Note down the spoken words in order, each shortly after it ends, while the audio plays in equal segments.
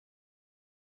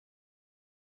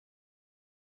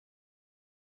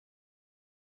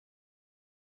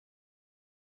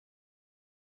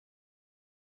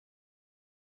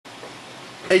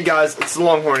Hey guys, it's the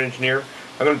Longhorn Engineer.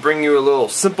 I'm going to bring you a little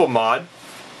simple mod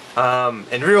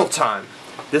in real time.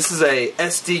 This is a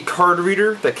SD card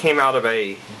reader that came out of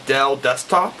a Dell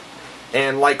Desktop,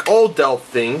 and like all Dell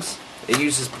things, it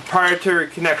uses proprietary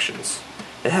connections.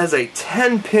 It has a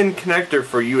 10-pin connector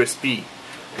for USB.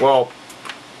 Well,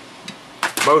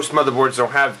 most motherboards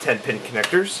don't have 10-pin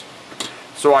connectors,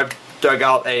 so I dug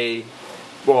out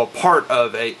part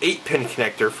of a 8-pin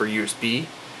connector for USB,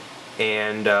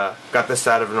 and got this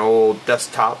out of an old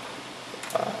desktop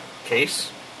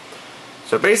case.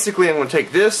 So basically I'm going to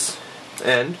take this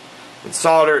end and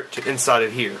solder it to inside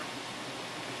of here.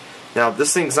 Now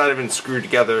this thing's not even screwed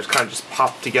together, it's kind of just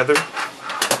popped together.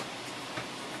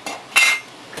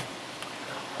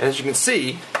 And as you can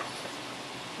see,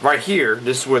 right here,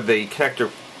 this is where the connector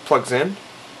plugs in,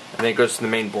 and then it goes to the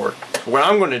main board. What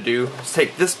I'm going to do is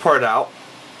take this part out,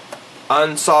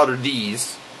 unsolder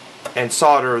these, and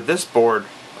solder this board,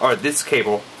 or this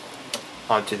cable,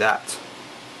 onto that.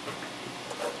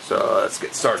 So let's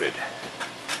get started.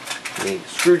 Need a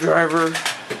screwdriver.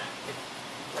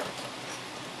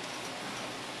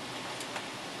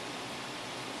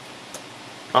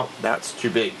 Oh, that's too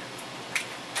big.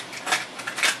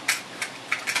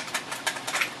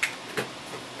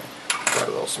 Got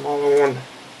a little smaller one.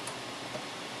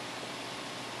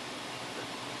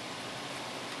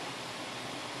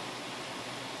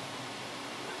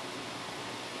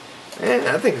 And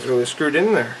I think it's really screwed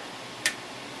in there.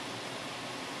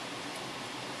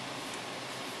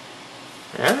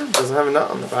 Yeah, it doesn't have a nut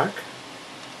on the back.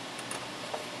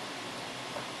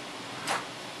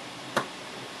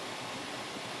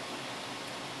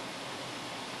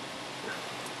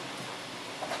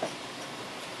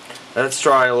 Let's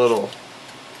try a little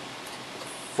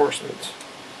enforcement.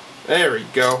 There we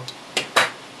go.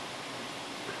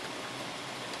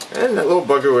 And that little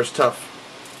bugger was tough.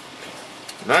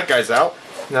 And that guy's out.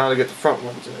 Now to get the front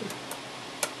ones in.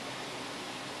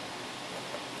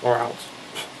 Or out.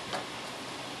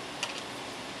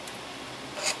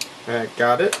 I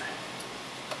got it.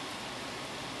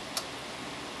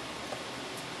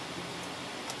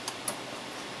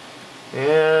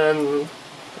 And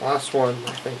last one,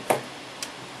 I think.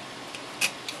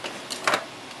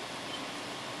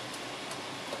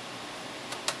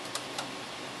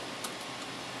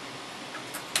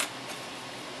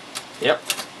 Yep.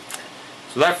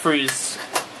 So that frees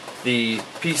the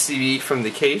PCB from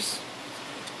the case.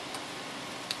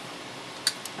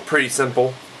 Pretty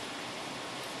simple.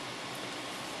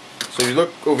 So you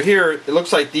look over here, it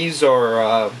looks like these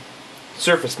are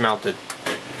surface mounted.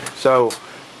 So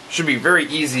should be very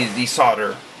easy to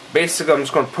desolder. Basically I'm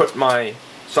just going to put my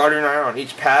soldering iron on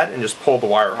each pad and just pull the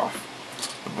wire off.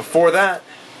 But before that,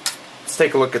 let's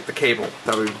take a look at the cable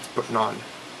that we're putting on.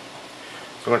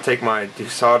 So I'm going to take my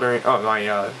desoldering,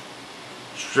 my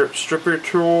stripper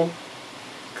tool,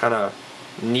 kind of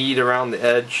knead around the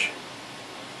edge,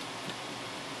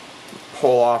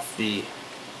 pull off the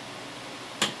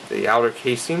outer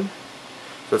casing.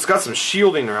 So it's got some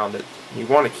shielding around it. You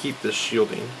want to keep this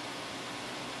shielding.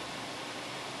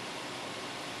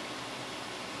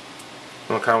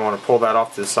 You kind of want to pull that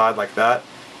off to the side like that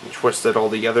and twist it all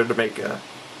together to make a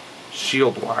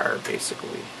shield wire,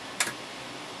 basically.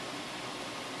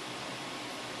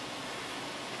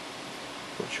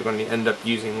 Which you're going to end up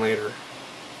using later.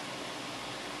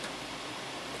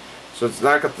 So it's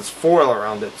not got this foil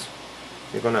around it.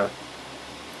 You're going to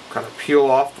kind of peel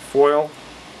off the foil.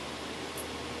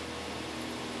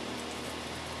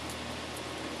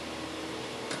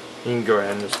 You can go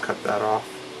ahead and just cut that off.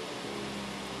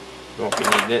 You won't be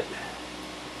needing it.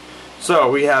 So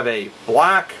we have a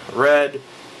black, red,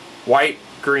 white,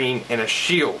 green, and a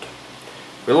shield.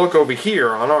 If we look over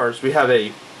here on ours, we have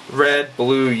a red,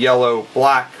 blue, yellow,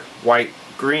 black, white,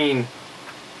 green,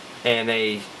 and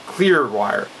a clear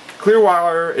wire. Clear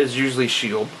wire is usually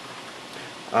shield.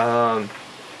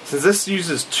 Since this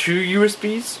uses 2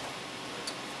 USBs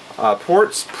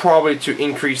ports, probably to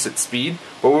increase its speed,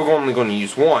 but we're only going to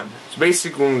use one. So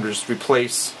basically we're going to just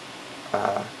replace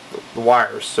the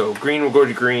wires. So green will go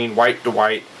to green, white to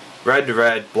white, red to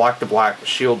red, black to black,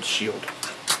 shield to shield.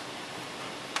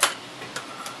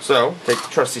 So take the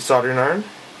trusty soldering iron,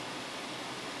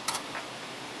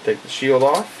 take the shield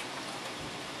off,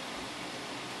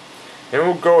 and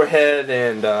we'll go ahead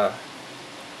and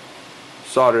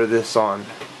solder this on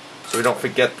so we don't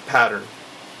forget the pattern.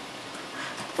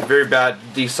 It's very bad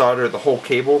to desolder the whole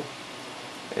cable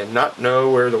and not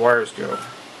know where the wires go.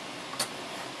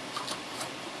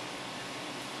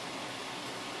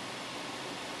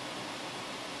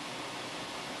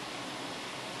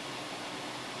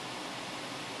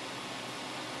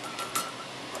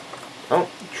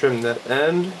 trim that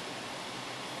end.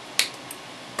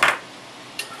 I'm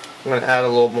going to add a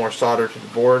little more solder to the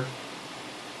board.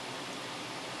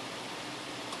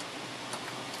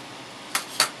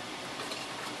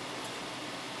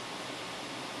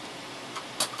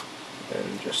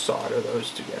 And just solder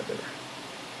those together.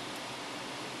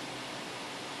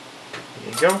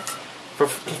 There you go. For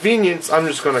convenience, I'm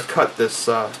just going to cut this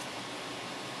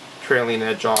trailing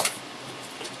edge off.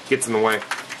 Gets in the way.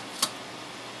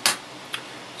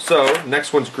 So,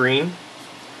 next one's green.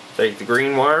 Take the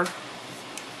green wire.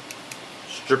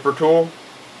 Stripper tool.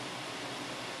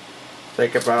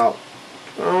 Take about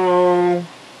an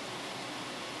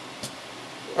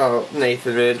eighth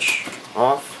of an inch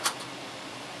off.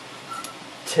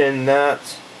 Tin that.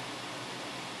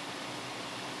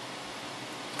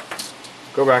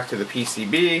 Go back to the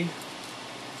PCB.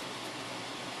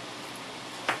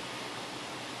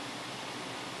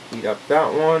 Heat up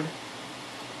that one.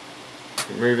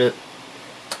 Remove it.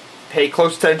 Pay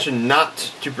close attention not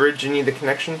to bridge any of the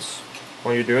connections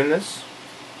while you're doing this.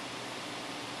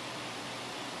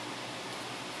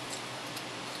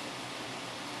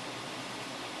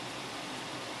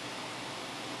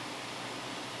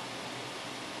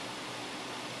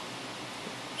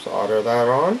 Solder that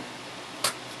on.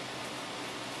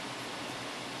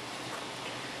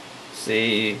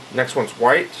 See, next one's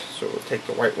white, so we'll take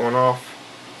the white one off.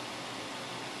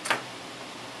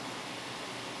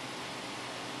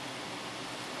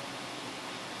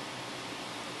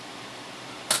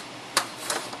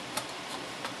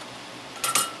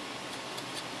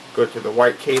 Go to the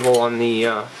white cable on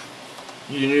the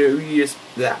new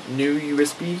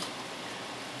USB.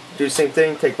 Do the same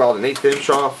thing, take about an eighth inch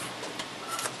off.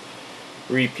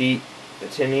 Repeat the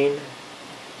tinning.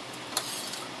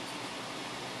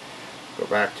 Go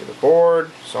back to the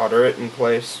board, solder it in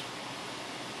place.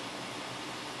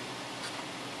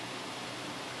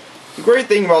 The great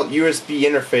thing about USB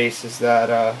interface is that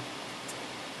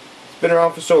it's been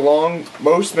around for so long,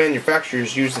 most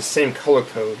manufacturers use the same color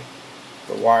code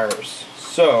for wires.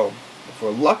 So, if we're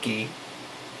lucky,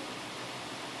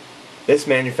 this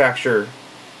manufacturer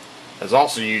has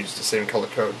also used the same color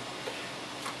code.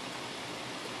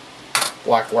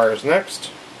 Black wires next.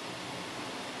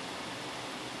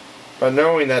 But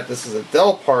knowing that this is a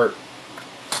Dell part,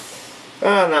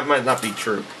 that might not be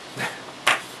true.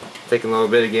 Taking a little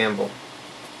bit of gamble.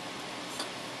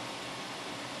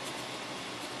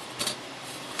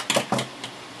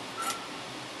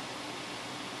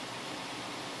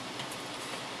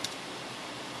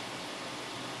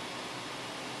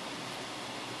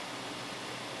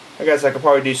 I guess I could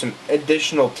probably do some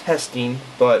additional testing,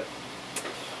 but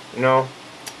you know,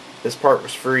 this part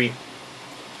was free.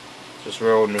 Just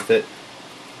rolling with it.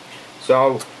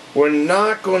 So we're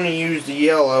not going to use the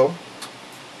yellow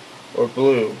or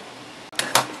blue.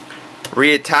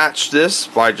 Reattach this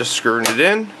by just screwing it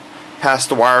in. Pass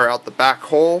the wire out the back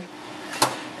hole.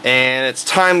 And it's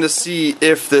time to see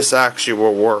if this actually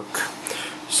will work.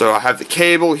 So I have the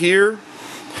cable here,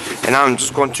 and I'm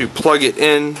just going to plug it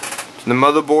in to the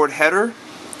motherboard header.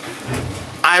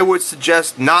 I would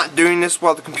suggest not doing this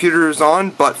while the computer is on,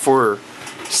 but for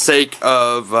sake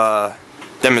of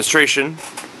demonstration,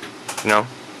 you know,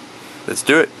 let's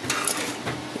do it.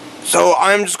 So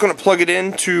I'm just going to plug it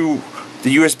into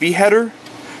the USB header.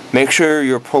 Make sure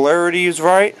your polarity is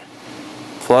right.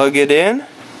 Plug it in,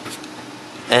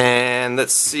 and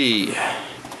let's see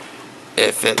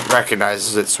if it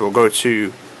recognizes it. So we'll go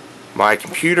to my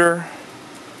computer,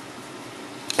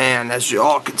 and as you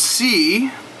all can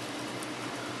see,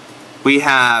 we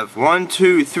have 1,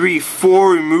 2, 3,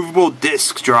 4 removable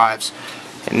disk drives,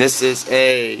 and this is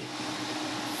a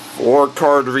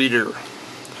 4-card reader.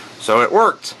 So it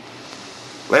worked.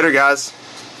 Later, guys.